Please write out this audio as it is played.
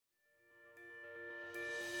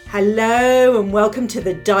Hello and welcome to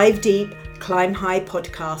the Dive Deep, Climb High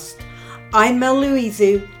podcast. I'm Mel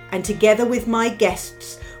Louisu, and together with my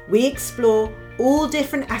guests, we explore all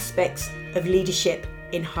different aspects of leadership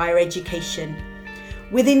in higher education.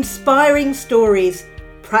 With inspiring stories,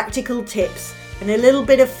 practical tips, and a little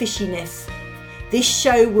bit of fishiness, this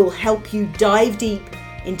show will help you dive deep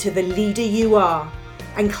into the leader you are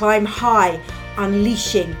and climb high,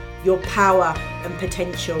 unleashing your power and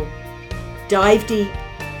potential. Dive deep,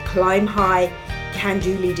 climb high,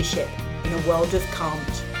 can-do leadership in a world of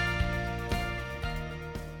can't.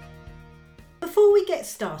 Before we get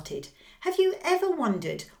started, have you ever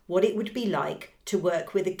wondered what it would be like to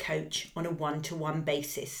work with a coach on a one-to-one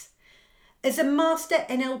basis? As a master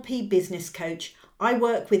NLP business coach, I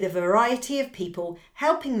work with a variety of people,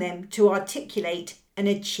 helping them to articulate and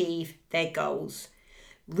achieve their goals.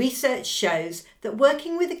 Research shows that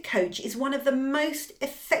working with a coach is one of the most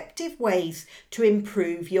effective ways to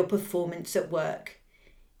improve your performance at work.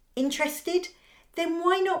 Interested? Then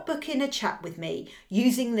why not book in a chat with me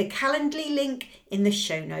using the Calendly link in the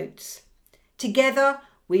show notes. Together,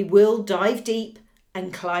 we will dive deep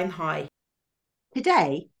and climb high.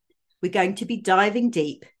 Today, we're going to be diving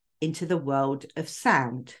deep into the world of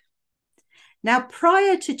sound. Now,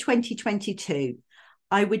 prior to 2022,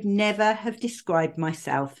 I would never have described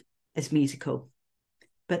myself as musical,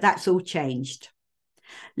 but that's all changed.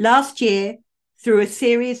 Last year, through a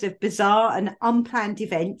series of bizarre and unplanned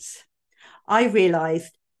events, I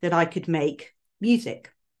realised that I could make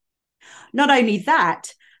music. Not only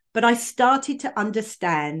that, but I started to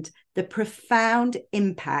understand the profound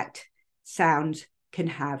impact sound can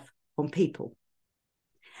have on people.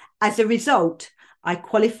 As a result, I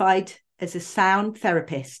qualified as a sound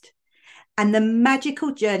therapist. And the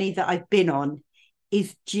magical journey that I've been on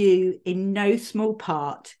is due in no small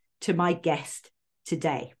part to my guest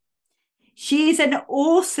today. She is an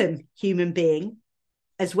awesome human being,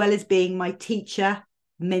 as well as being my teacher,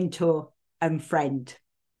 mentor, and friend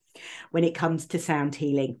when it comes to sound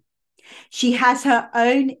healing. She has her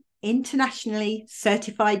own internationally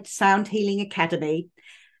certified sound healing academy,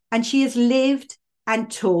 and she has lived and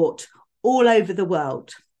taught all over the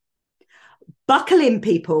world. Buckle in,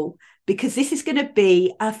 people, because this is going to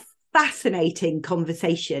be a fascinating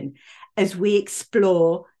conversation as we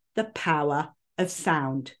explore the power of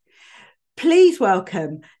sound. Please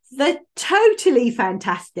welcome the totally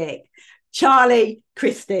fantastic Charlie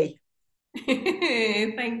Christie.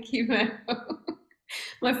 Thank you, Mel.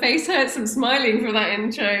 My face hurts from smiling for that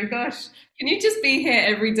intro. Gosh, can you just be here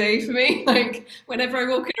every day for me? Like whenever I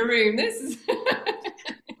walk in a room, this is...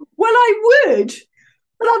 Well, I would.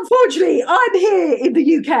 But unfortunately, I'm here in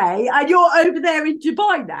the UK and you're over there in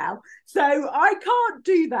Dubai now. So I can't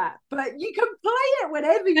do that. But you can play it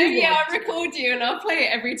whenever you want. Yeah, I'll record you and I'll play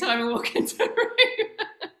it every time I walk into a room.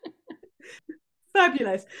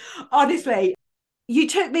 Fabulous. Honestly, you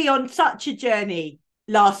took me on such a journey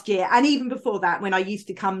last year, and even before that, when I used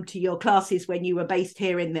to come to your classes when you were based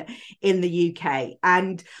here in the UK.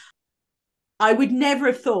 And I would never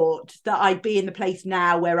have thought that I'd be in the place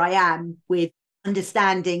now where I am with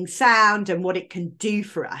understanding sound and what it can do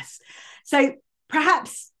for us. So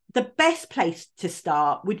perhaps the best place to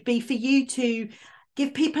start would be for you to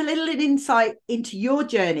give people a little insight into your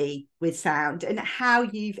journey with sound and how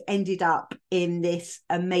you've ended up in this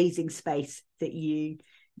amazing space that you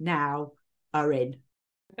now are in.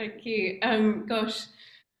 Thank you. Gosh,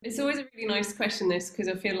 it's always a really nice question, this, because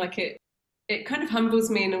I feel like it kind of humbles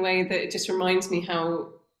me in a way that it just reminds me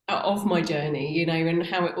of my journey, and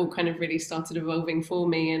how it all kind of really started evolving for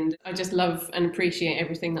me. And I just love and appreciate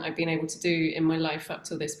everything that I've been able to do in my life up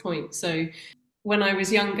till this point. So when I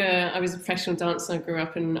was younger, I was a professional dancer. I grew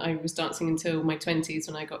up and I was dancing until my 20s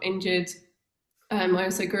when I got injured. I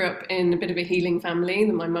also grew up in a bit of a healing family.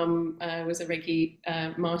 My mum was a Reiki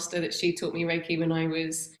master, that she taught me Reiki when I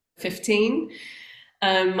was 15.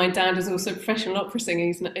 My dad was also a professional opera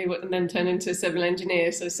singer. He then turned into a civil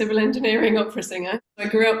engineer, so civil engineering opera singer. I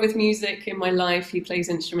grew up with music in my life. He plays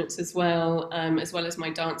instruments as well as my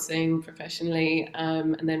dancing professionally,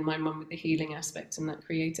 and then my mum with the healing aspect and that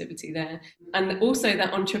creativity there. And also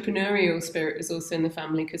that entrepreneurial spirit was also in the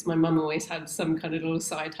family, because my mum always had some kind of little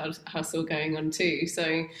side hustle going on too.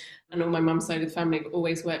 So, and on my mum's side of the family have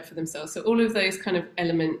always worked for themselves. So all of those kind of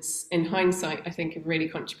elements, in hindsight, I think have really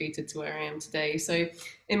contributed to where I am today. So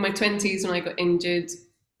in my 20s, when I got injured,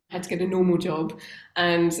 I had to get a normal job,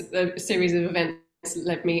 and a series of events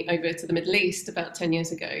led me over to the Middle East about 10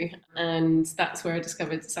 years ago. And that's where I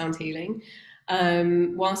discovered sound healing.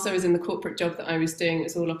 Whilst I was in the corporate job that I was doing, it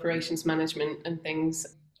was all operations management and things.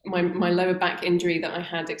 my lower back injury that I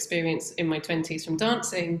had experienced in my 20s from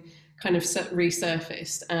dancing kind of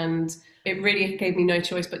resurfaced, and it really gave me no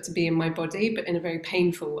choice but to be in my body, but in a very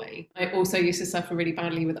painful way. I also used to suffer really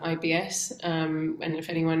badly with IBS, and if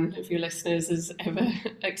anyone of your listeners has ever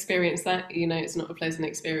experienced that, you know it's not a pleasant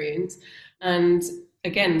experience. And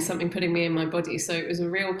again, something putting me in my body. So it was a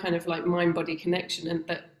real kind of like mind-body connection,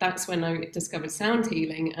 and that's when I discovered sound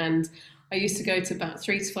healing. And I used to go to about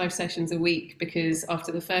 3 to 5 sessions a week, because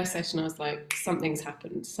after the first session, I was like, something's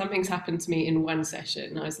happened. Something's happened to me in one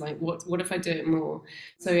session. I was like, what if I do it more?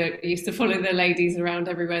 So I used to follow the ladies around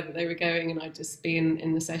everywhere that they were going, and I'd just be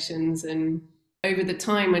in the sessions. And over the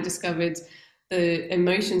time, I discovered the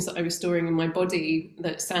emotions that I was storing in my body,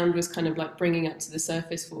 that sound was kind of like bringing up to the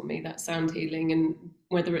surface for me, that sound healing. And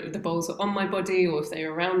whether the bowls were on my body or if they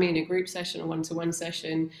were around me in a group session or one-to-one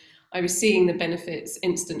session, I was seeing the benefits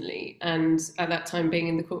instantly. And at that time, being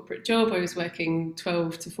in the corporate job, I was working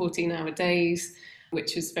 12 to 14-hour days,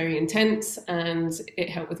 which was very intense, and it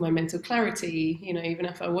helped with my mental clarity. You know, even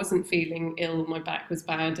if I wasn't feeling ill, my back was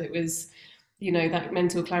bad, it was, you know, that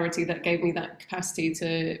mental clarity that gave me that capacity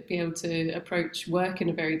to be able to approach work in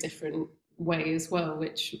a very different way as well,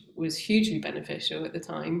 which was hugely beneficial at the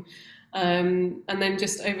time. And then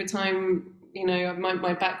just over time, you know,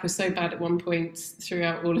 my back was so bad at one point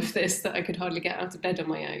throughout all of this that I could hardly get out of bed on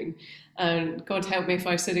my own. And God help me, if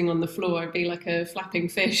I was sitting on the floor, I'd be like a flapping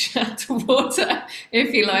fish out of water,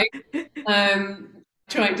 if you like. Um,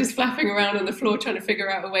 Trying, just flapping around on the floor, trying to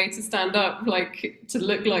figure out a way to stand up, like to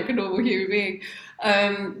look like a normal human being.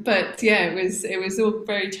 But yeah, it was all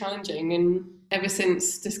very challenging. And ever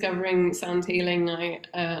since discovering sound healing,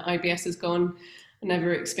 IBS has gone. I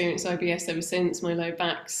never experienced IBS ever since. My low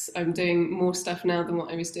backs, I'm doing more stuff now than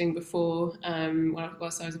what I was doing before,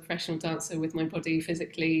 whilst I was a professional dancer, with my body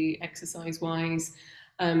physically, exercise wise.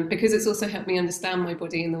 Because it's also helped me understand my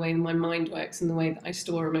body and the way my mind works and the way that I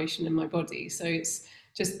store emotion in my body. So it's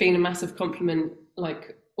just been a massive compliment,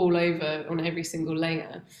 like all over, on every single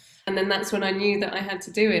layer. And then that's when I knew that I had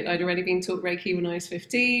to do it. I'd already been taught Reiki when I was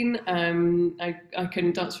 15. I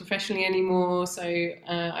couldn't dance professionally anymore, so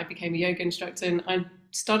I became a yoga instructor. And I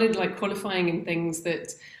started like qualifying in things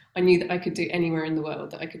that I knew that I could do anywhere in the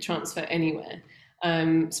world, that I could transfer anywhere.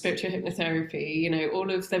 Spiritual hypnotherapy, you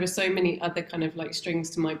know, there were so many other kind of like strings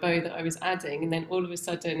to my bow that I was adding. And then all of a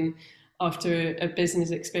sudden, after a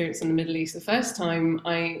business experience in the Middle East the first time,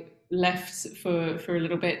 I left for a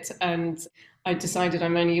little bit, and I decided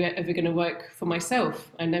I'm only ever going to work for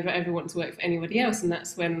myself. I never ever want to work for anybody else. And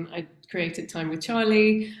that's when I created Time with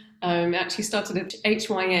Charlie. Actually started at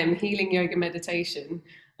HYM, Healing Yoga Meditation,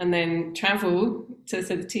 and then travel to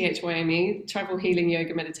the THYME, Travel Healing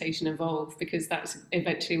Yoga Meditation Evolve, because that's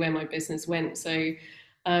eventually where my business went. So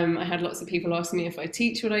I had lots of people ask me if I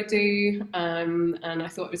teach what I do, and I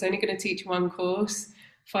thought I was only going to teach one course.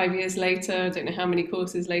 5 years later, I don't know how many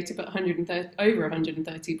courses later, but over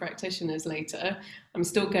 130 practitioners later, I'm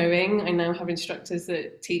still going. I now have instructors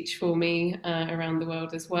that teach for me around the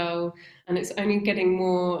world as well. And it's only getting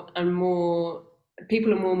more and more,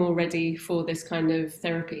 people are more and more ready for this kind of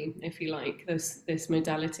therapy, if you like, this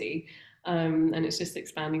modality. And it's just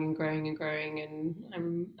expanding and growing, and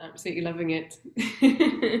I'm absolutely loving it.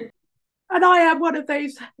 And I am one of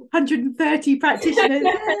those 130 practitioners.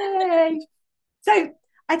 Yay! So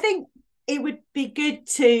I think it would be good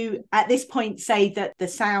to, at this point, say that the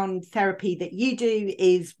sound therapy that you do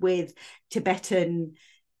is with Tibetan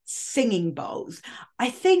singing bowls. I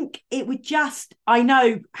think it would I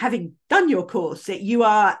know, having done your course, that you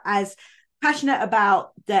are as passionate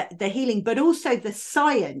about the healing, but also the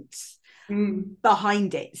science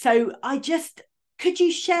behind it. So could you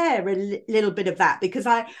share a little bit of that? Because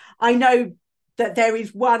I know that there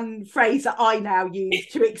is one phrase that I now use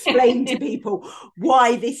to explain to people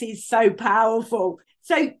why this is so powerful.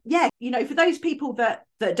 So yeah, you know, for those people that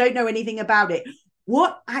don't know anything about it,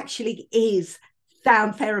 what actually is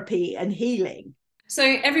sound therapy and healing? So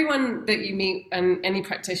everyone that you meet, and any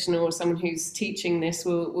practitioner or someone who's teaching this,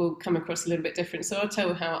 will come across a little bit different. So I'll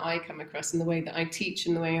tell how I come across, and the way that I teach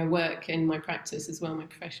and the way I work in my practice as well, my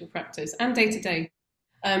professional practice and day to day.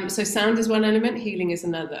 So sound is one element, healing is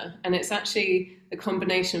another. And it's actually the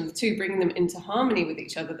combination of the two, bringing them into harmony with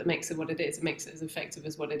each other, that makes it what it is. It makes it as effective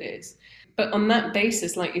as what it is. But on that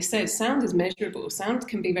basis, like you said, sound is measurable. Sound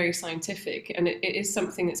can be very scientific, and it is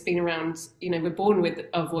something that's been around. You know, we're born with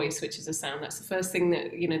our voice, which is a sound. That's the first thing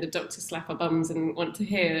that, you know, the doctors slap our bums and want to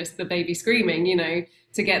hear is the baby screaming, you know,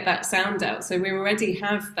 to get that sound out. So we already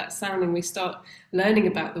have that sound, and we start learning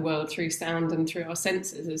about the world through sound and through our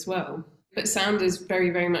senses as well. But sound is very,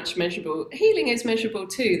 very much measurable. Healing is measurable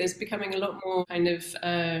too. There's becoming a lot more kind of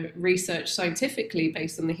research scientifically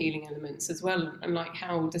based on the healing elements as well. And like,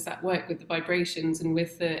 how does that work with the vibrations and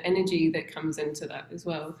with the energy that comes into that as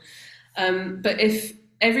well? But if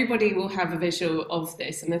everybody will have a visual of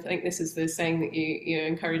this, and I think this is the saying that you're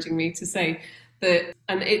encouraging me to say, that,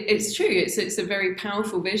 and it's true, it's a very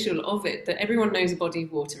powerful visual of it, that everyone knows a body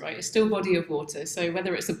of water, right? It's still body of water. So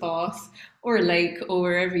whether it's a bath or a lake or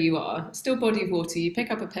wherever you are, still body of water. You pick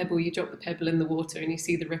up a pebble, you drop the pebble in the water, and you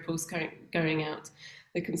see the ripples going out,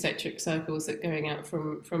 the concentric circles that going out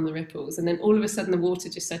from the ripples. And then all of a sudden the water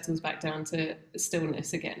just settles back down to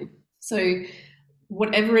stillness again. So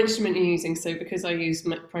whatever instrument you're using, so because I use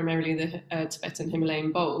primarily the Tibetan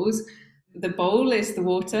Himalayan bowls, the bowl is the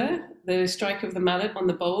water. The strike of the mallet on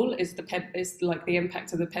the bowl is is like the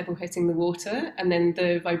impact of the pebble hitting the water, and then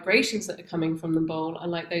the vibrations that are coming from the bowl are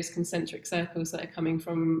like those concentric circles that are coming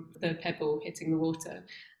from the pebble hitting the water.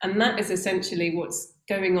 And that is essentially what's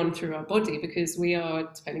going on through our body, because we are,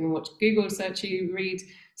 depending on what Google search you read,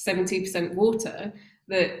 70% water.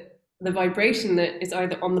 That the vibration that is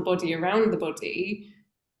either on the body, around the body,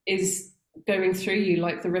 is going through you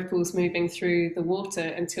like the ripples moving through the water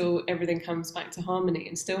until everything comes back to harmony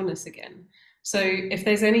and stillness again. So if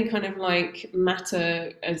there's any kind of like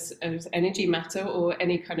matter as energy matter, or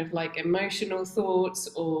any kind of like emotional thoughts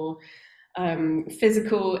or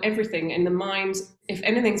physical, everything in the mind, if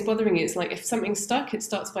anything's bothering you, it's like if something's stuck, it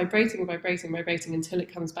starts vibrating until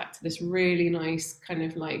it comes back to this really nice kind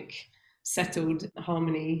of like settled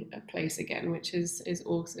harmony place again, which is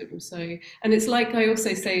awesome. So, and it's like I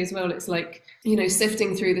also say as well, it's like, you know,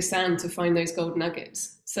 sifting through the sand to find those gold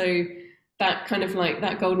nuggets. So that kind of like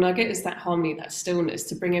that gold nugget is that harmony, that stillness,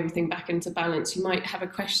 to bring everything back into balance. You might have a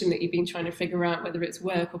question that you've been trying to figure out, whether it's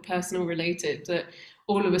work or personal related, that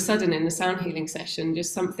all of a sudden in the sound healing session,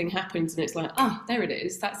 just something happens and it's like, there it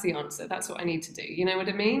is. That's the answer. That's what I need to do. You know what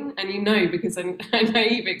I mean? And you know, because I know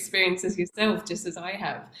you've experienced this yourself, just as I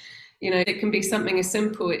have. You know, it can be something as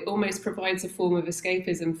simple, it almost provides a form of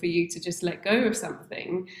escapism for you to just let go of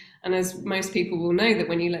something. And as most people will know, that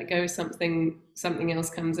when you let go of something, something else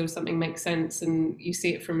comes, or something makes sense, and you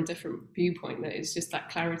see it from a different viewpoint, that it's just that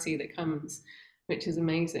clarity that comes, which is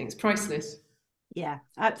amazing. It's priceless. Yeah,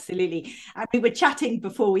 absolutely. And we were chatting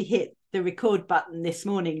before we hit the record button this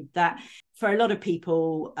morning that for a lot of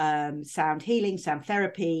people, sound healing, sound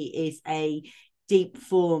therapy is a deep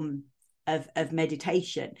form of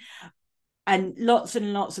meditation. And lots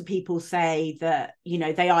of people say that, you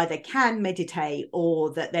know, they either can meditate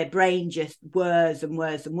or that their brain just whirs and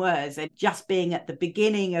whirs and whirs. And just being at the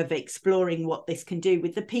beginning of exploring what this can do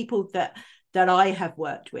with the people that I have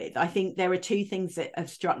worked with, I think there are two things that have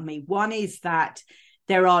struck me. One is that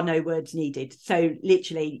there are no words needed. So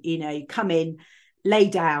literally, you know, come in, lay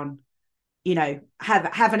down, you know,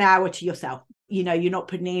 have an hour to yourself. You know, you're not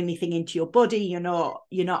putting anything into your body. You're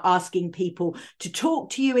not asking people to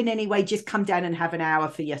talk to you in any way. Just come down and have an hour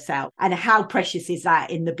for yourself. And how precious is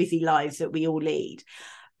that in the busy lives that we all lead?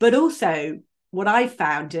 But also what I've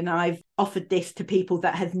found, and I've offered this to people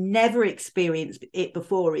that have never experienced it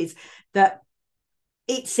before, is that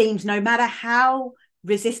it seems no matter how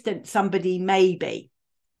resistant somebody may be,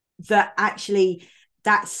 that actually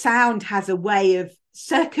that sound has a way of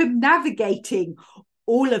circumnavigating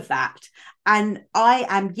all of that. And I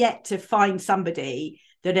am yet to find somebody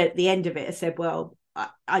that at the end of it has said, well,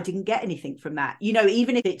 I didn't get anything from that. You know,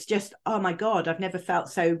 even if it's just, oh my God, I've never felt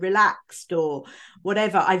so relaxed or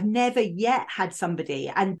whatever. I've never yet had somebody,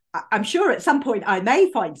 and I'm sure at some point I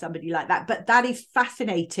may find somebody like that, but that is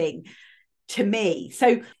fascinating to me.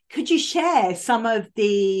 So could you share some of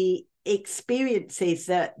the experiences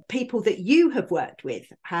that people that you have worked with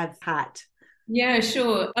have had? Yeah,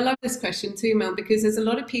 sure. I love this question too, Mel, because there's a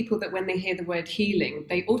lot of people that when they hear the word healing,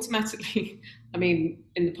 they automatically, I mean,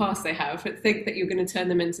 in the past they have, think that you're going to turn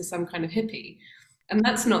them into some kind of hippie. And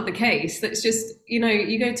that's not the case. That's just, you know,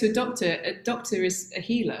 you go to a doctor is a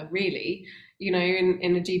healer, really, you know,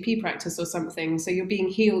 in a GP practice or something. So you're being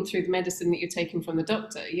healed through the medicine that you're taking from the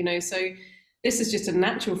doctor, you know, so this is just a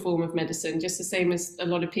natural form of medicine, just the same as a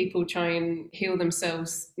lot of people try and heal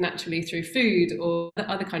themselves naturally through food or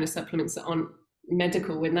other kind of supplements that aren't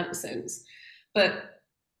medical in that sense. But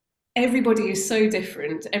everybody is so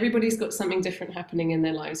different. Everybody's got something different happening in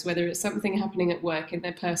their lives, whether it's something happening at work, in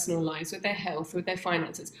their personal lives, with their health, with their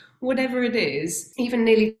finances, whatever it is. Even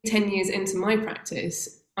nearly 10 years into my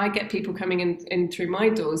practice, I get people coming in through my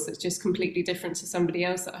doors that's just completely different to somebody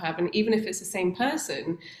else that I have. And even if it's the same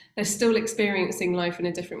person, they're still experiencing life in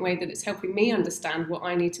a different way, that it's helping me understand what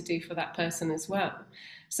I need to do for that person as well.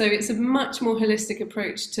 So it's a much more holistic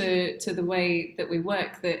approach to the way that we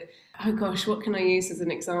work. That, oh gosh, what can I use as an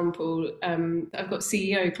example? I've got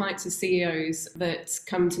clients of CEOs that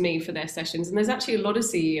come to me for their sessions, and there's actually a lot of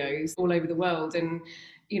CEOs all over the world, and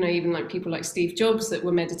even like people like Steve Jobs that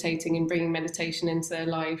were meditating and bringing meditation into their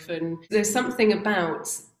life. And there's something about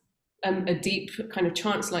a deep kind of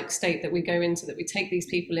trance-like state that we go into, that we take these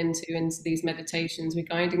people into these meditations. We're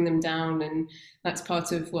guiding them down, and that's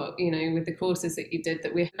part of what, with the courses that you did,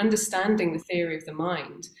 that we're understanding the theory of the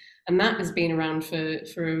mind. And that has been around for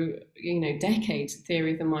decades, the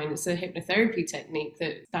theory of the mind. It's a hypnotherapy technique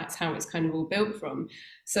that's how it's kind of all built from.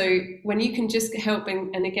 So when you can just help,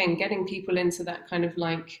 and again, getting people into that kind of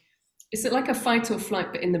like, it's like a fight or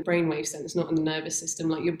flight, but in the brainwave sense, not in the nervous system.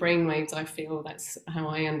 Like your brainwaves, I feel that's how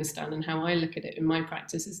I understand and how I look at it in my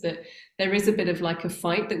practice, is that there is a bit of like a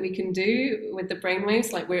fight that we can do with the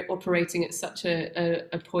brainwaves. Like we're operating at such a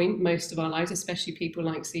point most of our lives, especially people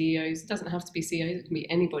like CEOs. It doesn't have to be CEOs, it can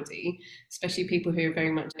be anybody, especially people who are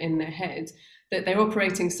very much in their head, that they're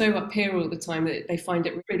operating so up here all the time that they find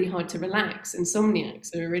it really hard to relax.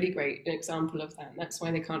 Insomniacs are a really great example of that. That's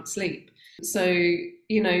why they can't sleep. So,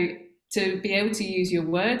 to be able to use your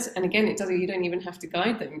words, and again, you don't even have to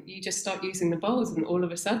guide them. You just start using the bowls, and all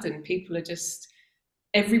of a sudden people are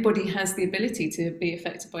everybody has the ability to be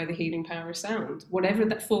affected by the healing power of sound, whatever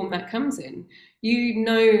that form that comes in.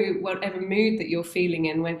 Whatever mood that you're feeling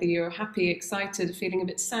in, whether you're happy, excited, feeling a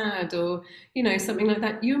bit sad, or, something like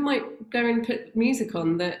that, you might go and put music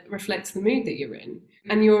on that reflects the mood that you're in.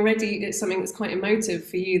 And it's something that's quite emotive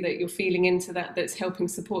for you, that you're feeling into that's helping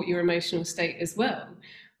support your emotional state as well.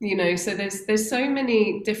 So there's so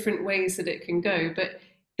many different ways that it can go, but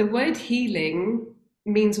the word healing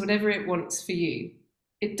means whatever it wants for you.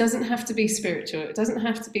 It doesn't have to be spiritual. It doesn't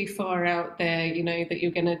have to be far out there, that you're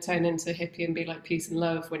going to turn into a hippie and be like peace and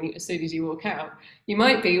love as soon as you walk out. You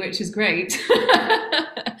might be, which is great,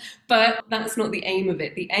 but that's not the aim of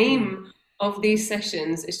it. The aim of these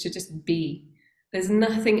sessions is to just be. There's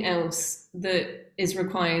nothing else that is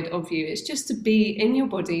required of you. It's just to be in your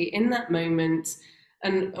body in that moment.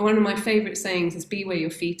 And one of my favorite sayings is, be where your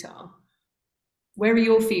feet are. Where are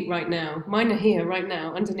your feet right now? Mine are here right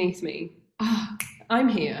now, underneath me. I'm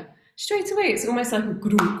here. Straight away, it's almost like a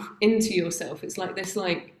group into yourself. It's like this,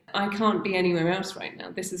 I can't be anywhere else right now.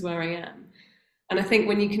 This is where I am. And I think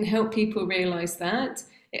when you can help people realize that,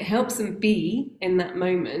 it helps them be in that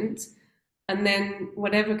moment. And then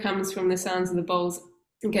whatever comes from the sounds of the bowls,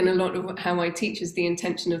 again, a lot of how I teach is the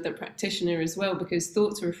intention of the practitioner as well, because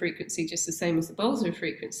thoughts are a frequency just the same as the bowls are a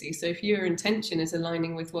frequency. So if your intention is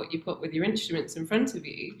aligning with what you've got with your instruments in front of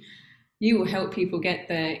you, you will help people get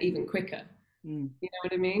there even quicker. You know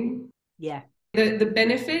what I mean? Yeah. The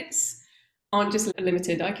benefits aren't just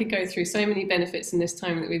limited. I could go through so many benefits in this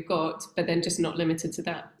time that we've got, but then just not limited to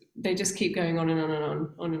that. They just keep going on and on and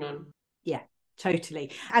on and on. Yeah,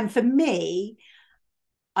 totally. And for me,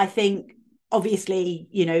 I think, obviously,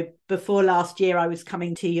 before last year, I was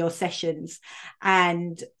coming to your sessions,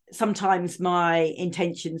 and sometimes my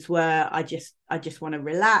intentions were, I just want to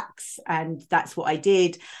relax, and that's what I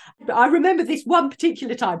did. But I remember this one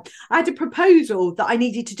particular time, I had a proposal that I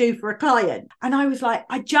needed to do for a client, and I was like,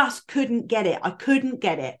 I just couldn't get it. I couldn't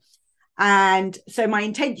get it. And so my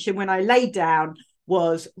intention when I laid down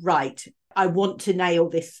was, right, I want to nail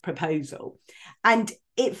this proposal. And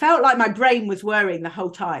it felt like my brain was whirring the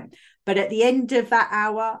whole time. But at the end of that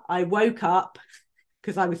hour, I woke up,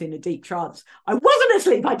 because I was in a deep trance. I wasn't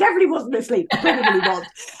asleep. I definitely wasn't asleep. I probably was.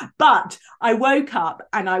 But I woke up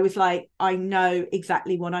and I was like, I know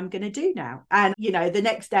exactly what I'm going to do now. And, the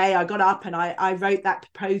next day I got up and I wrote that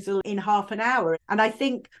proposal in half an hour. And I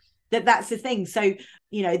think that's the thing. So,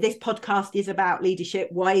 this podcast is about leadership.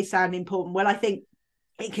 Why is sound important? Well, I think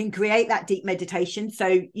it can create that deep meditation.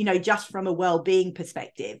 So, just from a well-being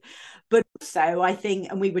perspective. But also, I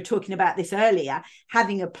think, and we were talking about this earlier,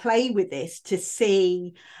 having a play with this to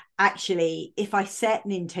see, actually, if I set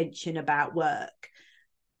an intention about work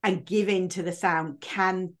and give in to the sound,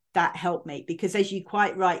 can that help me? Because as you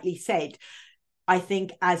quite rightly said, I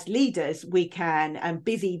think as leaders, we can, and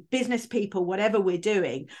busy business people, whatever we're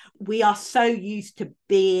doing, we are so used to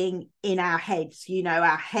being in our heads.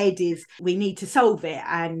 Our head is, we need to solve it,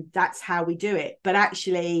 and that's how we do it. But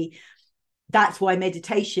actually, that's why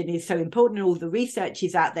meditation is so important. All the research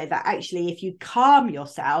is out there that actually, if you calm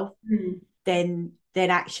yourself, then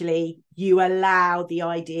actually you allow the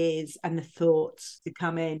ideas and the thoughts to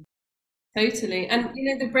come in. Totally. And,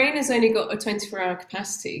 the brain has only got a 24-hour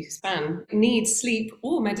capacity span. It needs sleep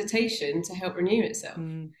or meditation to help renew itself.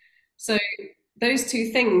 So those two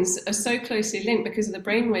things are so closely linked because of the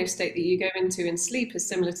brainwave state that you go into in sleep is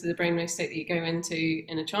similar to the brainwave state that you go into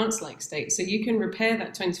in a trance-like state. So you can repair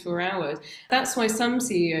that 24 hours. That's why some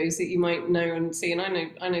CEOs that you might know and see, and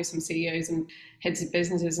I know some CEOs and heads of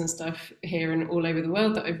businesses and stuff here and all over the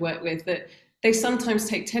world that I've worked with, that they sometimes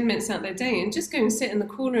take 10 minutes out their day and just go and sit in the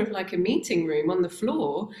corner of like a meeting room on the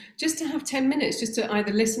floor just to have 10 minutes, just to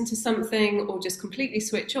either listen to something or just completely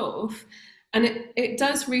switch off. And it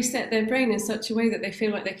does reset their brain in such a way that they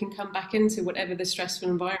feel like they can come back into whatever the stressful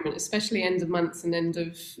environment, especially end of months and end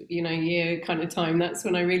of, year kind of time. That's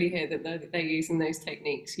when I really hear that they're using those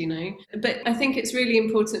techniques, But I think it's really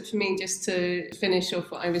important for me just to finish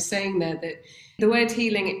off what I was saying there, that the word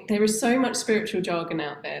healing, there is so much spiritual jargon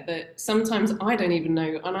out there that sometimes I don't even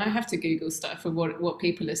know, and I have to Google stuff of what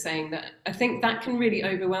people are saying, that I think that can really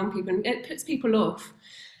overwhelm people and it puts people off.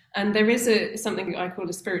 And there is something I call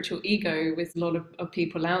a spiritual ego with a lot of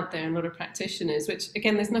people out there and a lot of practitioners, which,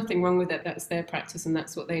 again, there's nothing wrong with it. That's their practice and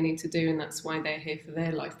that's what they need to do. And that's why they're here for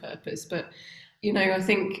their life purpose. But, I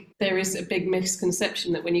think there is a big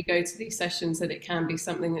misconception that when you go to these sessions that it can be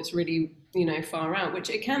something that's really, far out, which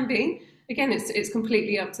it can be. Again, it's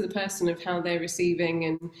completely up to the person of how they're receiving.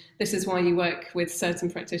 And this is why you work with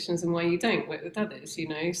certain practitioners and why you don't work with others,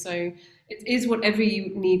 So it is whatever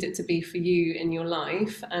you need it to be for you in your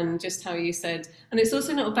life, and just how you said. And it's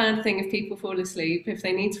also not a bad thing if people fall asleep. If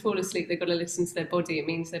they need to fall asleep, they've got to listen to their body. It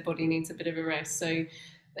means their body needs a bit of a rest. So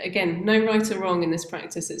again, no right or wrong in this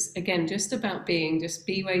practice. It's, again, just about being. Just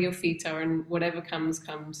be where your feet are, and whatever comes.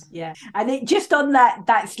 Yeah. And it just on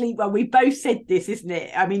that sleep one, we both said this, isn't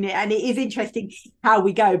it? I mean, and it is interesting how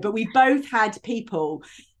we go, but we both had people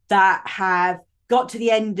that have got to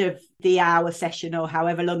the end of the hour session or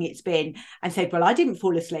however long it's been and said, well, I didn't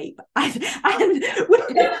fall asleep. And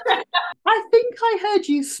I think I heard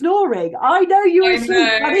you snoring. I know you were asleep,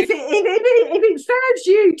 but if it serves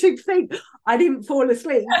you to think I didn't fall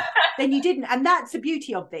asleep, then you didn't. And that's the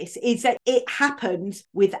beauty of this, is that it happens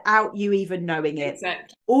without you even knowing it.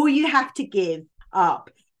 Exactly. All you have to give up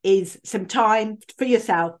is some time for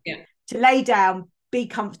yourself to lay down, be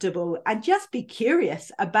comfortable, and just be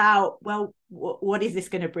curious about, well, what is this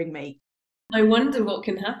going to bring me? I wonder what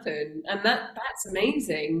can happen. And that's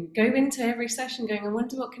amazing. Go into every session going, I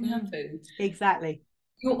wonder what can happen. Exactly.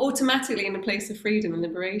 You're automatically in a place of freedom and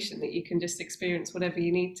liberation that you can just experience whatever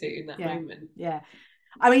you need to in that moment. Yeah.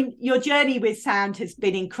 I mean, your journey with sound has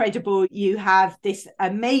been incredible. You have this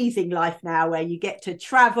amazing life now where you get to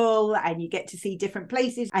travel and you get to see different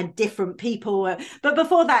places and different people. But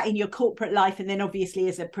before that, in your corporate life, and then obviously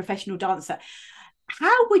as a professional dancer,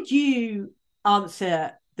 how would you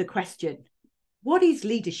answer the question, what is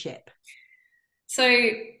leadership?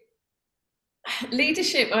 So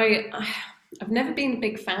leadership, I've never been a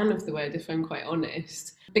big fan of the word, if I'm quite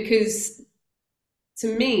honest, because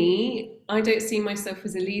to me, I don't see myself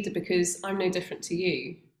as a leader because I'm no different to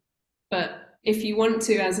you. But if you want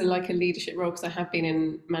to, as a leadership role, because I have been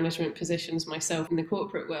in management positions myself in the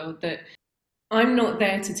corporate world, that I'm not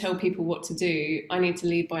there to tell people what to do. I need to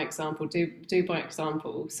lead by example, do by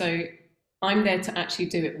example. So I'm there to actually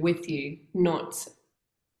do it with you, not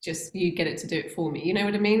just you get it to do it for me. You know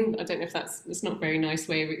what I mean? I don't know if it's not a very nice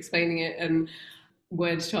way of explaining it.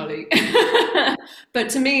 Words, Charlie. But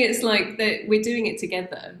to me, it's like that we're doing it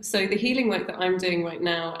together. So the healing work that I'm doing right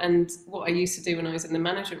now, and what I used to do when I was in the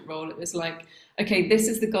management role, it was like, okay, this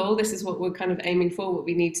is the goal. This is what we're kind of aiming for, what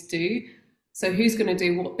we need to do. So who's going to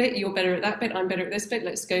do what bit? You're better at that bit. I'm better at this bit.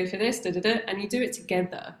 Let's go for this. And you do it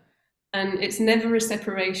together. And it's never a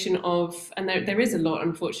separation of, and there is a lot,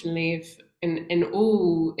 unfortunately, in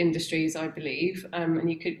all industries, I believe, and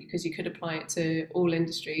you could apply it to all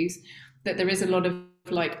industries, that there is a lot of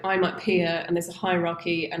I'm up here and there's a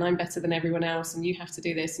hierarchy and I'm better than everyone else and you have to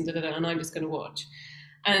do this and and I'm just going to watch.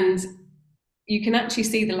 And you can actually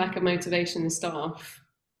see the lack of motivation in staff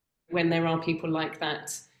when there are people like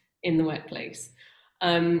that in the workplace.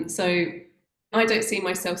 So I don't see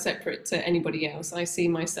myself separate to anybody else. I see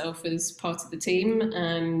myself as part of the team,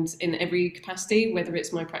 and in every capacity, whether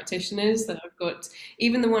it's my practitioners that I've got,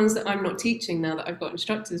 even the ones that I'm not teaching now that I've got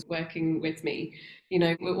instructors working with me,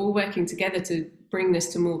 we're all working together to bring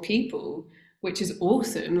this to more people, which is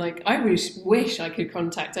awesome. I wish I could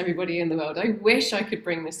contact everybody in the world. I wish I could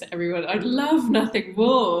bring this to everyone. I'd love nothing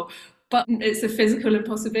more. But it's a physical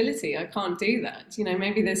impossibility. I can't do that.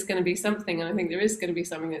 Maybe there's going to be something, and I think there is going to be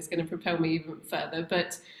something that's going to propel me even further,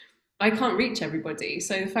 but I can't reach everybody.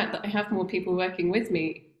 So the fact that I have more people working with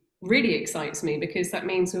me really excites me, because that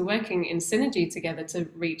means we're working in synergy together to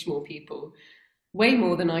reach more people, way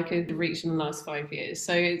more than I could reach in the last 5 years.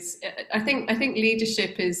 So I think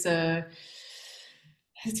leadership is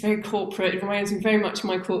It's very corporate. It reminds me very much of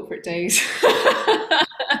my corporate days.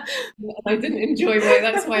 I didn't enjoy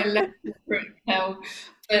that's why I left corporate hell.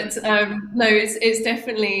 But no, it's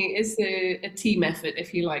definitely a team effort,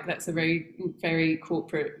 if you like. That's a very very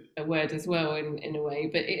corporate word as well in a way.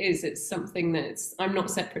 But it's something that's I'm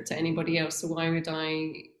not separate to anybody else. So why would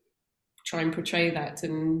I try and portray that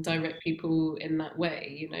and direct people in that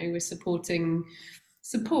way? You know, we're supporting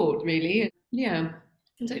support really. Yeah.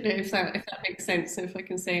 I don't know if that makes sense, if I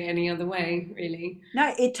can say it any other way, really.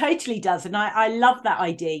 No, it totally does. And I love that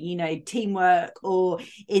idea, you know, teamwork, or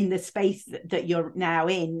in the space that you're now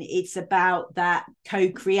in, it's about that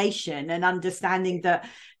co-creation and understanding that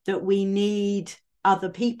we need other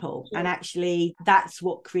people, and actually that's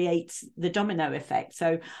what creates the domino effect.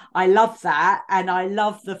 So I love that. And I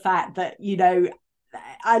love the fact that, you know,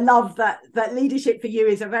 I love that leadership for you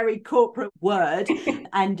is a very corporate word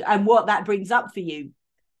and what that brings up for you.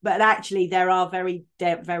 But actually there are very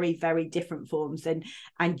very different forms,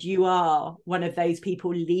 and you are one of those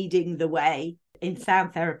people leading the way in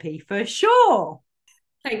sound therapy for sure.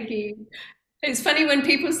 Thank you. It's funny when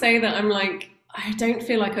people say that, I'm like, I don't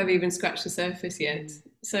feel like I've even scratched the surface yet.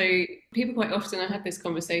 So people quite often, I had this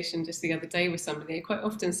conversation just the other day with somebody, they quite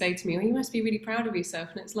often say to me, oh, you must be really proud of yourself.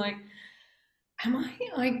 And it's like, am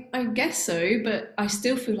I guess so, but I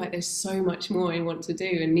still feel like there's so much more I want to do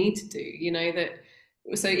and need to do, you know, that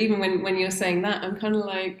so even when you're saying that, I'm kind of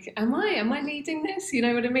like, am I leading this? You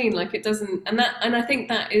know what I mean? Like it doesn't, and I think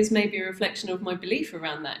that is maybe a reflection of my belief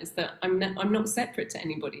around that, is that I'm not separate to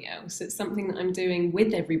anybody else. It's something that I'm doing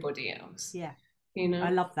with everybody else. Yeah. You know? I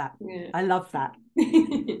love that. Yeah. I love that.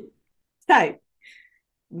 So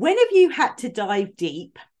when have you had to dive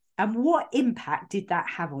deep, and what impact did that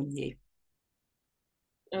have on you?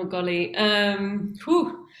 Oh golly.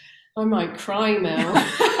 Whew, I might cry now.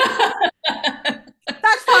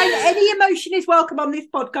 That's fine. Any emotion is welcome on this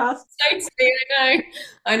podcast. Totally,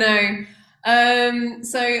 I know.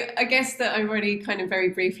 So I guess that I've already kind of very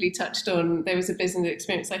briefly touched on, there was a business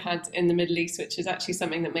experience I had in the Middle East, which is actually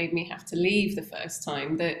something that made me have to leave the first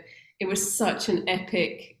time. That it was such an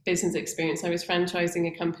epic business experience. I was franchising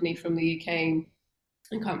a company from the UK.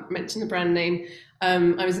 I can't mention the brand name.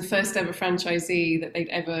 I was the first ever franchisee that they'd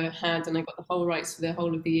ever had, and I got the whole rights for the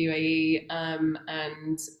whole of the UAE.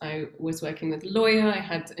 And I was working with a lawyer. I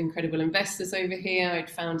had incredible investors over here. I'd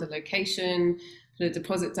found a location, put a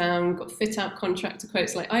deposit down, got fit out contractor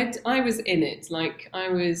quotes. Like I was in it. Like I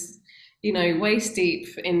was, you know, waist deep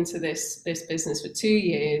into this business for 2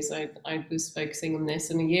 years. I was focusing on this,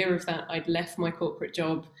 and a year of that, I'd left my corporate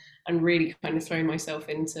job and really kind of thrown myself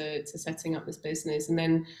into setting up this business. And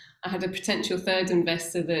then I had a potential third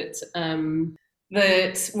investor that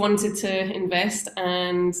wanted to invest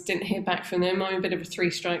and didn't hear back from them. I'm a bit of a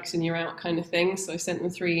 3 strikes and you're out kind of thing. So I sent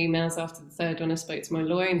them 3 emails after the third one. I spoke to my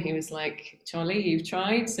lawyer and he was like, Charlie, you've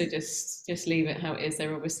tried, so just leave it how it is.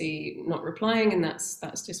 They're obviously not replying, and that's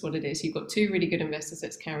just what it is. You've got 2 really good investors,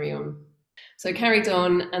 let's carry on. So I carried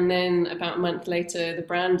on, and then about a month later, the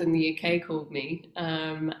brand in the UK called me,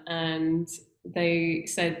 and they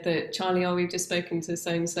said that, Charlie, we've just spoken to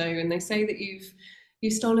so-and-so, and they say that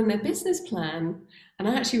you've stolen their business plan. And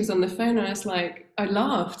I actually was on the phone, and I was like, I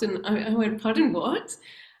laughed, and I went, pardon, what?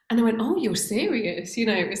 And I went, oh, you're serious? You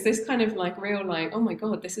know, it was this kind of like real, like, oh my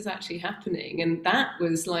God, this is actually happening. And that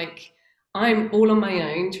was like, I'm all on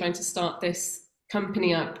my own trying to start this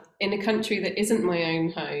company up in a country that isn't my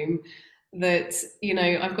own home. That, you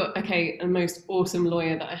know, I've got, a most awesome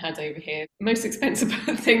lawyer that I had over here, most expensive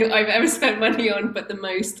thing that I've ever spent money on, but the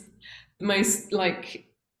most like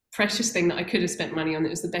precious thing that I could have spent money on. It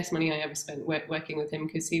was the best money I ever spent working with him,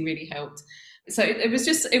 because he really helped. So it was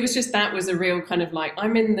just that was a real kind of like,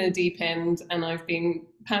 I'm in the deep end and I've been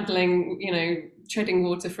paddling, you know, treading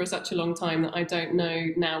water for such a long time that I don't know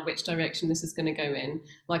now which direction this is going to go in.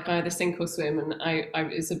 Like I either sink or swim, and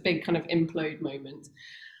it's a big kind of implode moment.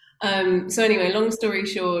 So anyway, long story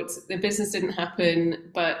short, the business didn't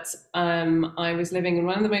happen, but I was living in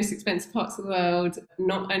one of the most expensive parts of the world,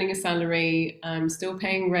 not earning a salary, still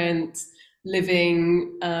paying rent,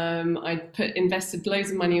 living. I'd invested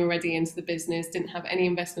loads of money already into the business, didn't have any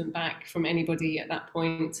investment back from anybody at that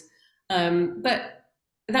point. But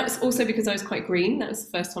that was also because I was quite green. That was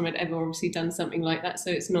the first time I'd ever obviously done something like that.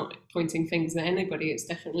 So it's not pointing fingers at anybody. It's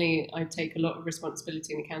definitely, I take a lot of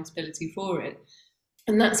responsibility and accountability for it.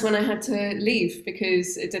 And that's when I had to leave,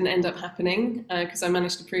 because it didn't end up happening, because I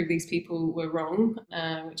managed to prove these people were wrong,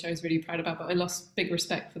 which I was really proud about. But I lost big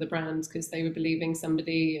respect for the brands, because they were believing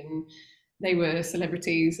somebody, and they were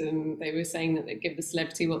celebrities, and they were saying that they'd give the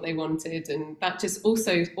celebrity what they wanted. And that just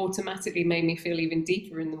also automatically made me feel even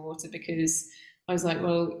deeper in the water, because I was like,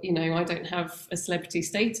 well, I don't have a celebrity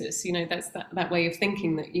status. That's that way of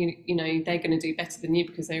thinking that, they're going to do better than you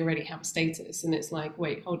because they already have a status. And it's like,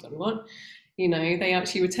 wait, hold on, what? They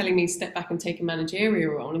actually were telling me to step back and take a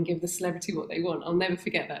managerial role and give the celebrity what they want. I'll never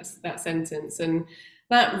forget that sentence. And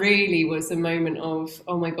that really was a moment of,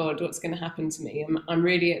 oh my God, what's going to happen to me? I'm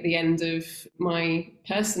really at the end of my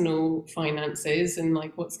personal finances and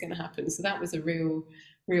like, what's going to happen? So that was a real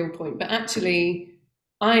point. But actually,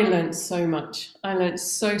 I learned so much. I learned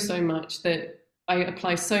so much that I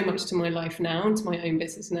apply so much to my life now and to my own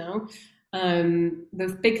business now.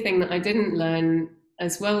 The big thing that I didn't learn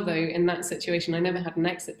as well, though, in that situation, I never had an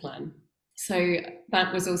exit plan. So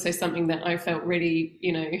that was also something that I felt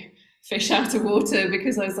really, fish out of water,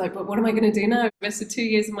 because I was like, but what am I going to do now? I invested 2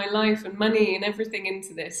 years of my life and money and everything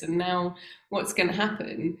into this, and now what's going to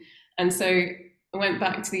happen? And so I went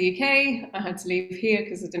back to the UK. I had to leave here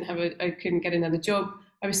because I couldn't get another job.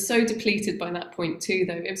 I was so depleted by that point too,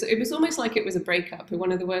 though. It was almost like it was a breakup,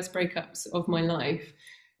 one of the worst breakups of my life,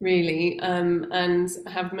 really. And I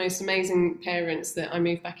have the most amazing parents that I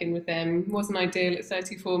moved back in with them. It wasn't ideal at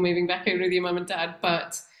 34 moving back in with your mum and dad,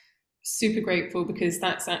 but super grateful, because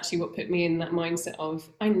that's actually what put me in that mindset of,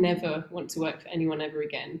 I never want to work for anyone ever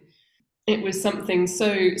again. It was something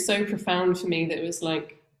so profound for me that it was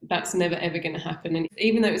like, that's never ever going to happen. And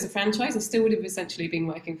even though it was a franchise, I still would have essentially been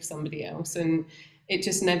working for somebody else, and it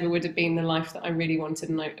just never would have been the life that I really wanted,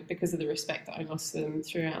 and because of the respect that I lost them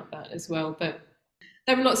throughout that as well. But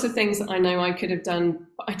there were lots of things that I know I could have done,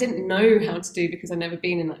 but I didn't know how to do because I'd never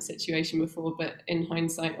been in that situation before. But in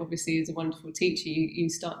hindsight, obviously, as a wonderful teacher, you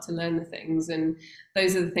start to learn the things. And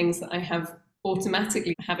those are the things that I have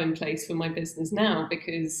automatically have in place for my business now,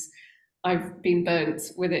 because I've been burnt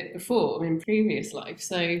with it before in previous life.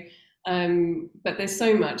 So, but there's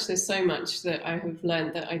so much that I have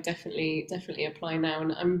learned that I definitely apply now.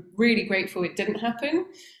 And I'm really grateful it didn't happen.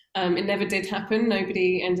 It never did happen.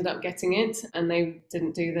 Nobody ended up getting it, and they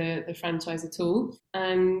didn't do the franchise at all.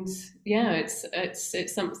 And yeah,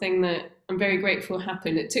 it's something that I'm very grateful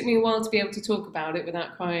happened. It took me a while to be able to talk about it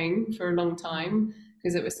without crying for a long time,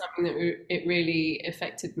 because it was something that it really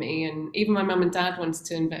affected me. And even my mum and dad wanted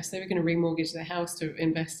to invest. They were going to remortgage their house to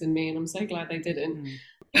invest in me, and I'm so glad they didn't.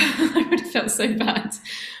 I would have felt so bad.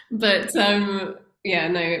 But yeah,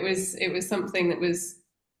 no, it was something that was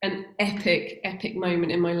an epic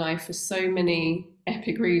moment in my life for so many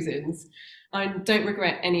epic reasons. I don't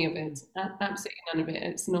regret any of it, absolutely none of it.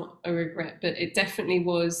 It's not a regret, but it definitely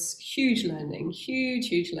was huge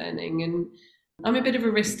learning. And I'm a bit of a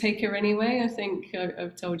risk taker anyway. I think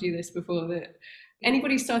I've told you this before, that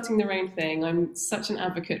anybody starting their own thing, I'm such an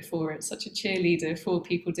advocate for it, such a cheerleader for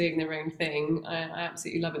people doing their own thing. I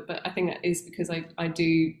absolutely love it. But I think that is because I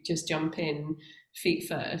do just jump in feet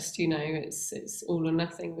first, it's all or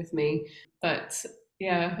nothing with me. But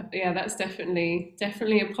yeah, that's definitely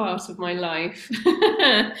a part of my life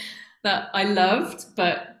that I loved,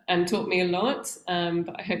 and taught me a lot,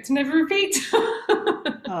 but I hope to never repeat.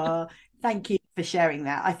 Thank you for sharing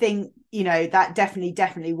that. I think that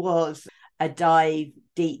definitely was a dive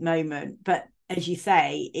deep moment, but as you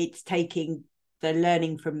say, it's taking the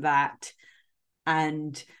learning from that,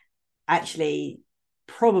 and actually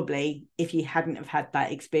probably if you hadn't have had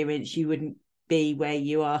that experience, you wouldn't be where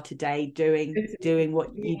you are today doing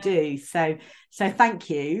what you do. So thank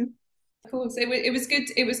you. Of course, it was good.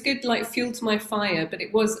 It was good, like fuel to my fire. But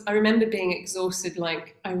I remember being exhausted.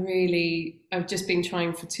 Like I've just been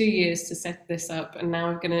trying for 2 years to set this up, and now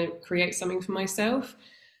I'm going to create something for myself.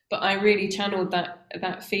 But I really channeled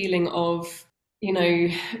that feeling of,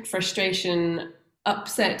 frustration,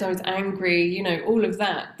 upset, I was angry, all of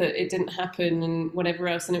that it didn't happen and whatever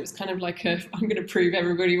else. And it was kind of like I'm going to prove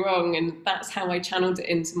everybody wrong. And that's how I channeled it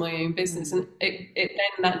into my own business. And it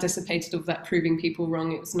then that dissipated of that proving people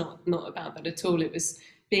wrong. It was not about that at all. It was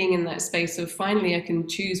being in that space of finally I can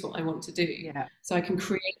choose what I want to do. Yeah. So I can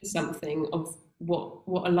create something of what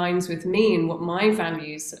aligns with me and what my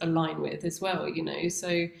values align with as well,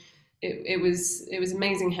 so it was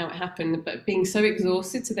amazing how it happened. But being so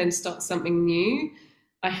exhausted to then start something new,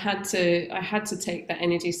 I had to take that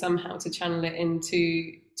energy somehow to channel it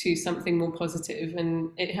into something more positive, and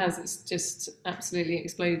it's just absolutely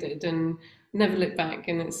exploded and never looked back.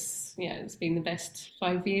 And it's been the best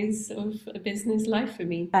 5 years of a business life for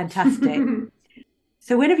me. Fantastic.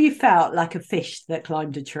 So when have you felt like a fish that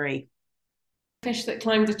climbed a tree? Fish that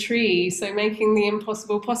climbed a tree, so making the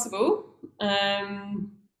impossible possible.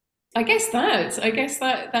 I guess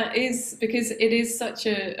that is because it is such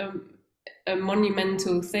a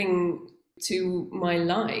monumental thing to my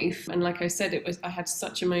life. And like I said, I had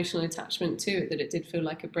such emotional attachment to it that it did feel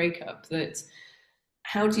like a breakup, that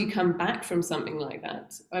how do you come back from something like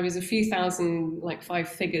that? I was a few thousand, like 5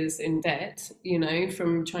 figures in debt,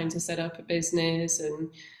 from trying to set up a business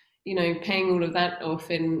and, paying all of that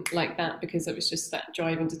off in like that, because it was just that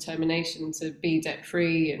drive and determination to be debt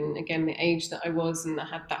free. And again, the age that I was, and I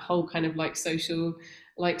had that whole kind of like social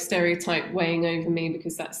like stereotype weighing over me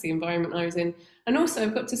because that's the environment I was in. And also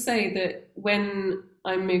I've got to say that when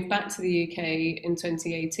I moved back to the UK in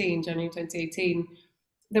 2018, January 2018,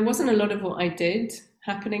 there wasn't a lot of what I did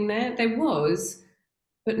happening there. There was,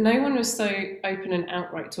 but no one was so open and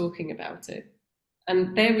outright talking about it.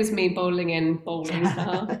 And there was me bowling, bowling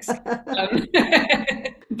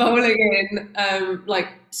in, like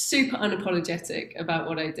super unapologetic about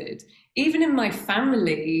what I did. Even in my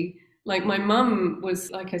family, like my mum was,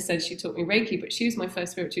 like I said, she taught me Reiki, but she was my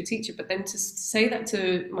first spiritual teacher. But then to say that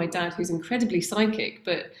to my dad, who's incredibly psychic,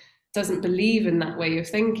 but doesn't believe in that way of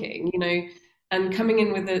thinking, and coming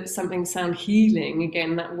in with something sound healing,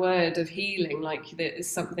 again, that word of healing, like there is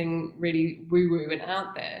something really woo-woo and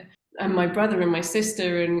out there. And my brother and my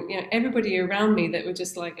sister and everybody around me that were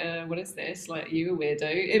just like, what is this? Like, you a weirdo.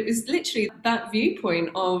 It was literally that viewpoint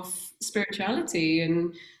of spirituality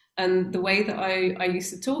and the way that I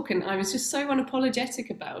used to talk. And I was just so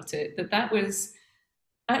unapologetic about it that was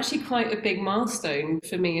actually quite a big milestone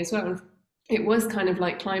for me as well. It was kind of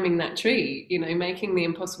like climbing that tree, making the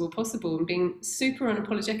impossible possible and being super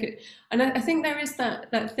unapologetic. And I think there is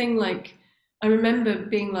that thing, like, I remember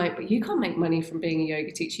being like, but you can't make money from being a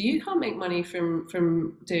yoga teacher. You can't make money from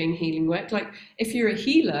doing healing work. Like, if you're a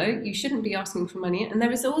healer, you shouldn't be asking for money. And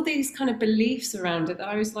there was all these kind of beliefs around it that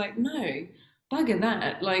I was like, no, bugger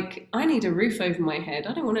that. Like, I need a roof over my head.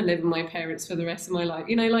 I don't want to live with my parents for the rest of my life.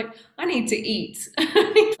 Like, I need to eat.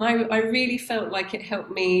 I really felt like it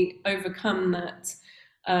helped me overcome that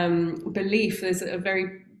belief. There's a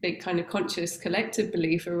very big kind of conscious collective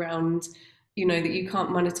belief around that you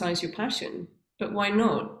can't monetize your passion. But why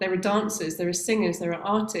not? There are dancers, there are singers, there are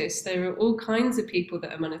artists, there are all kinds of people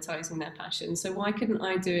that are monetizing their passion. So why couldn't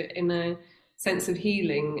I do it in a sense of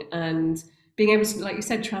healing and being able to, like you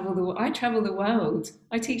said, travel the world? I travel the world.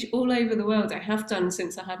 I teach all over the world. I have done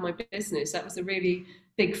since I had my business. That was a really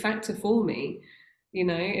big factor for me.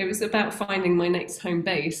 It was about finding my next home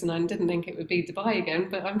base, and I didn't think it would be Dubai again,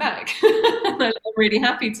 but I'm back. And I'm really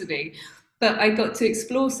happy to be. But I got to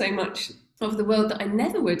explore so much of the world that I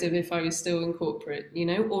never would have if I was still in corporate,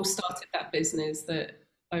 or started that business that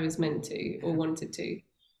I was meant to or wanted to.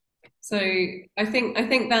 So I think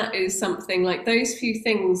that is something, like those few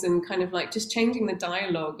things, and kind of like just changing the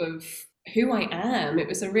dialogue of who I am. It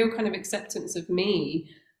was a real kind of acceptance of me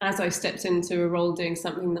as I stepped into a role doing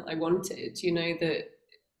something that I wanted, that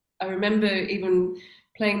I remember even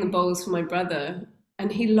playing the bowls for my brother,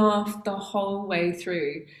 and he laughed the whole way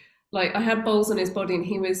through. Like, I had bowls on his body and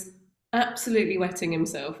he was absolutely wetting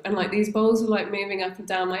himself, and like these bowls were like moving up and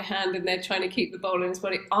down my hand, and they're trying to keep the bowl in his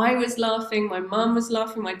body. I was laughing, my mum was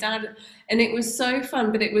laughing, my dad, and it was so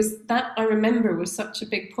fun. But it was that, I remember, was such a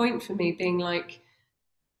big point for me, being like,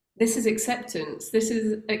 this is acceptance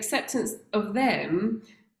of them,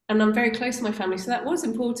 and I'm very close to my family, so that was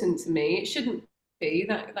important to me. It shouldn't be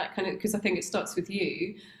that kind of, because I think it starts with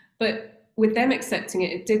you, but with them accepting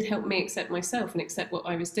it, it did help me accept myself and accept what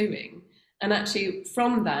I was doing. And actually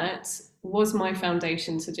from that was my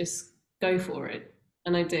foundation to just go for it.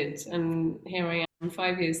 And I did. And here I am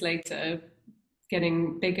 5 years later,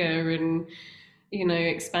 getting bigger and,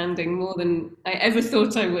 expanding more than I ever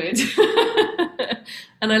thought I would.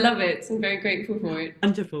 And I love it. I'm very grateful for it.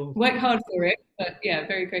 Wonderful. Work hard for it, but yeah,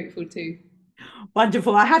 very grateful too.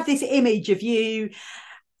 Wonderful. I have this image of you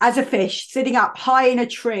as a fish sitting up high in a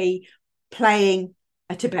tree playing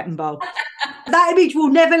a Tibetan bowl. That image will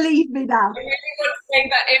never leave me now. I really want to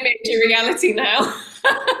make that image a reality now.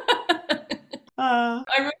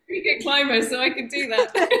 I'm a pretty good climber, so I could do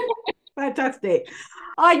that. Fantastic.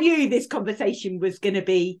 I knew this conversation was going to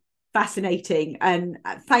be fascinating, and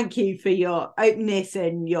thank you for your openness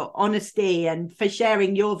and your honesty, and for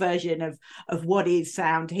sharing your version of what is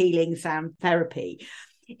sound healing, sound therapy.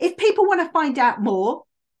 If people want to find out more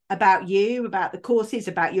about you, about the courses,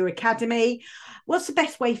 about your academy, what's the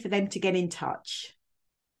best way for them to get in touch?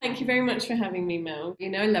 Thank you very much for having me, Mel.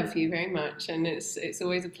 I love you very much, and it's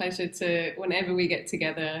always a pleasure to, whenever we get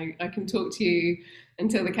together, I can talk to you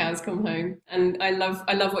until the cows come home. And I love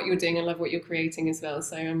what you're doing. I love what you're creating as well.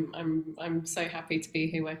 So I'm so happy to be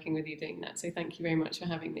here working with you doing that. So thank you very much for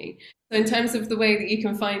having me. So in terms of the way that you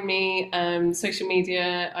can find me, social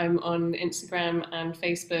media, I'm on Instagram and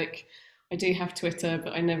Facebook. I do have Twitter,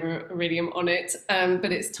 but I never really am on it.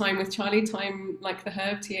 But it's Time with Charlie, time like the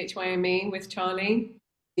herb, THYME with Charlie.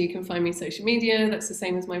 You can find me on social media. That's the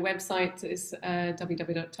same as my website. It's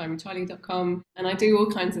www.timewithcharlie.com. And I do all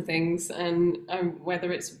kinds of things. And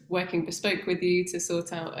whether it's working bespoke with you to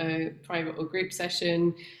sort out a private or group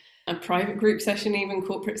session, a private group session, even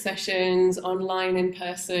corporate sessions, online, in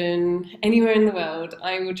person, anywhere in the world,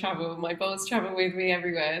 I will travel. My bowls travel with me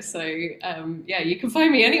everywhere. So yeah, you can find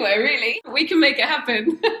me anywhere, really. We can make it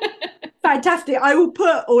happen. Fantastic. I will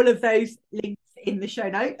put all of those links in the show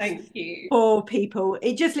notes. Thank you. For people.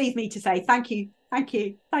 It just leaves me to say thank you.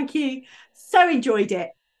 So enjoyed it.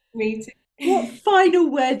 Me too. What final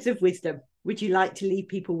words of wisdom would you like to leave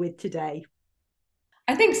people with today?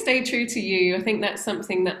 I think stay true to you. I think that's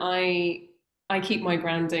something that I keep my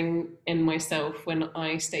grounding in myself when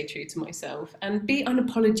I stay true to myself. And be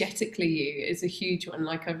unapologetically you is a huge one,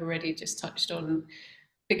 like I've already just touched on.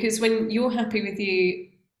 Because when you're happy with you,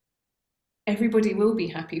 everybody will be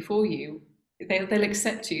happy for you. They'll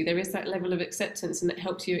accept you. There is that level of acceptance, and it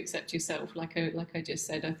helps you accept yourself, like I just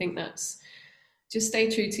said. I think that's just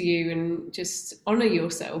stay true to you and just honour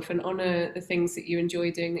yourself and honour the things that you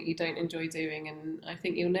enjoy doing that you don't enjoy doing. And I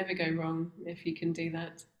think you'll never go wrong if you can do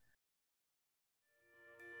that.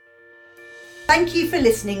 Thank you for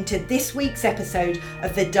listening to this week's episode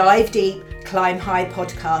of the Dive Deep, Climb High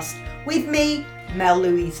podcast with me, Mel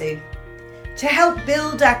Louisu. To help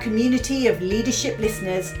build our community of leadership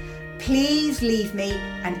listeners, please leave me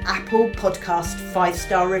an Apple Podcast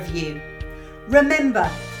 5-star review. Remember,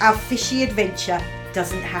 our fishy adventure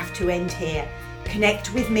doesn't have to end here.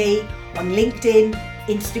 Connect with me on LinkedIn,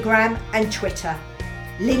 Instagram and Twitter.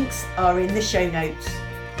 Links are in the show notes.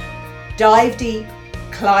 Dive deep,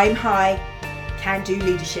 climb high, can do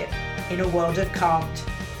leadership in a world of can't.